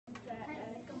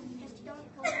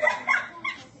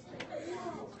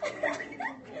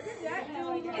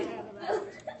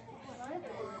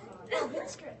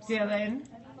Dylan.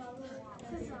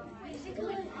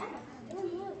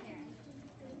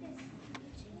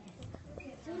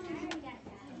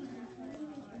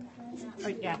 Oh,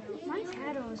 yeah. My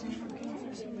paddle isn't working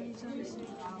for some reason.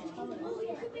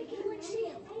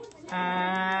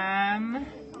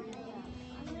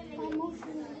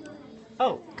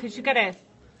 Oh, because you gotta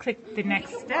click the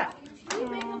next step.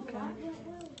 Oh, okay.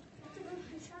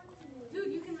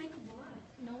 Dude, you can make a blood.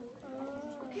 No.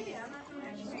 Okay, I'm not gonna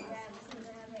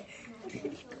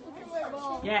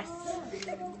Yes.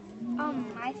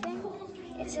 My thing,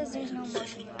 it says there's no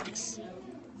motion blocks.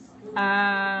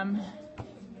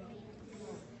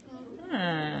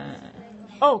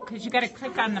 Oh, because you gotta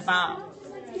click on the ball.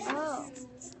 Oh.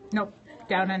 Nope,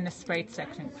 down on the sprite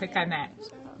section. Click on that.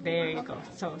 There you go.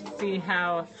 So see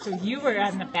how, so you were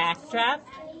on the backdrop?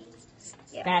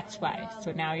 Yeah. That's why.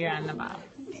 So now you're on the ball.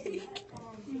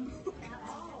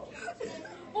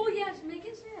 Oh yes, make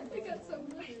it sad. I got so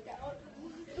mushed out.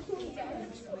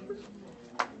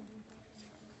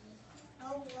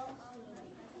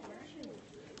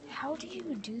 How do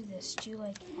you do this? Do you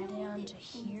like add it onto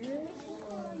here?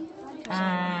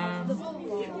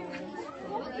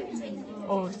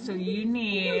 Oh, so you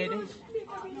need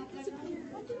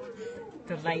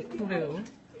the light blue.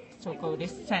 So go to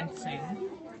sensing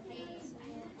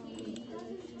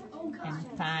and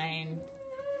find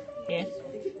if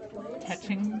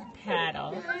touching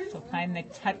paddle. So find the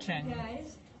touching.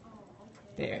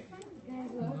 There.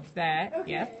 Move that.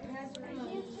 Yep.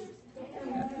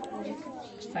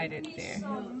 Slide it there.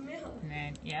 And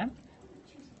then, yep.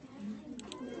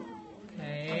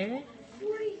 Okay.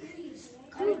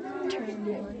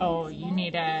 Oh, you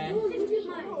need and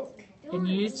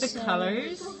use the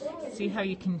colors. See how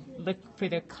you can look for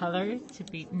the color to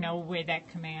know where that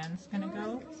command's gonna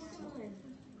go?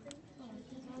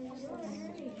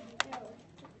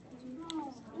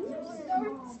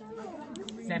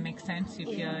 Does that make sense? You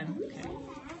feel okay.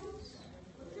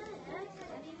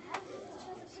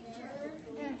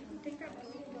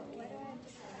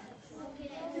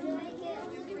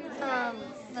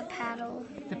 The paddle.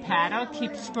 The paddle,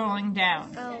 keep scrolling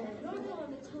down. Oh.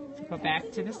 Go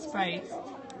back to the sprites.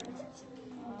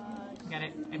 You got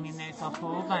it. I mean, there's a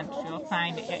whole bunch. You'll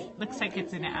find it. It looks like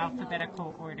it's in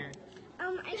alphabetical order.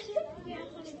 I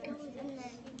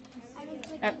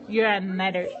can't. You're on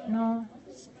letter. No.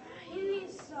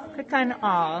 Click on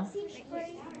all.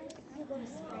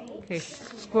 Okay,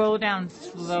 scroll down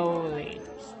slowly.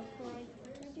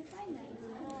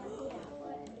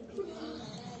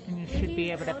 And you should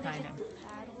be able to find them.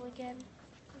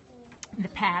 The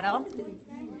paddle.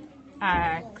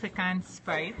 Click on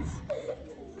sprites.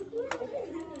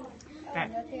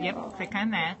 Yep, click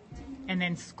on that. And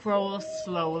then scroll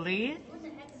slowly.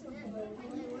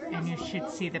 And you should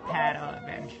see the paddle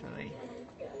eventually.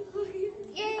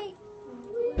 Yay!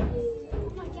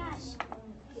 Oh my gosh.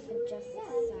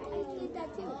 I did that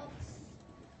too.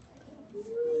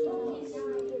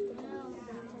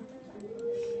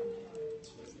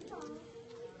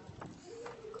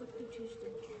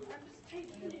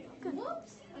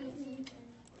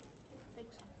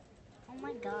 Oh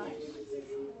my gosh.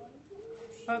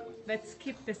 Oh, let's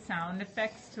keep the sound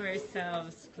effects to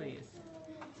ourselves, please.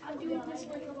 I'm doing this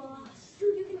like a boss.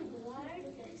 Dude, you can glide.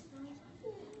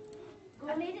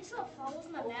 I made it so it follows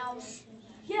my mouse.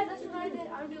 Yeah, that's what I did.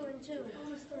 I'm doing too.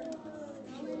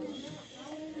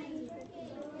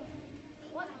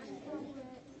 What?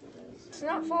 It's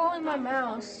not following my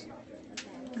mouse.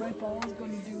 My ball is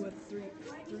going to do a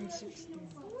 360.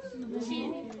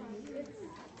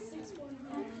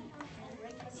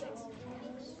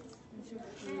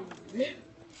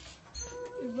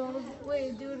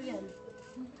 Wait, do it again.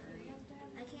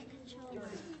 I can't control it.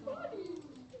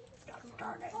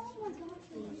 Darn it. Oh my god.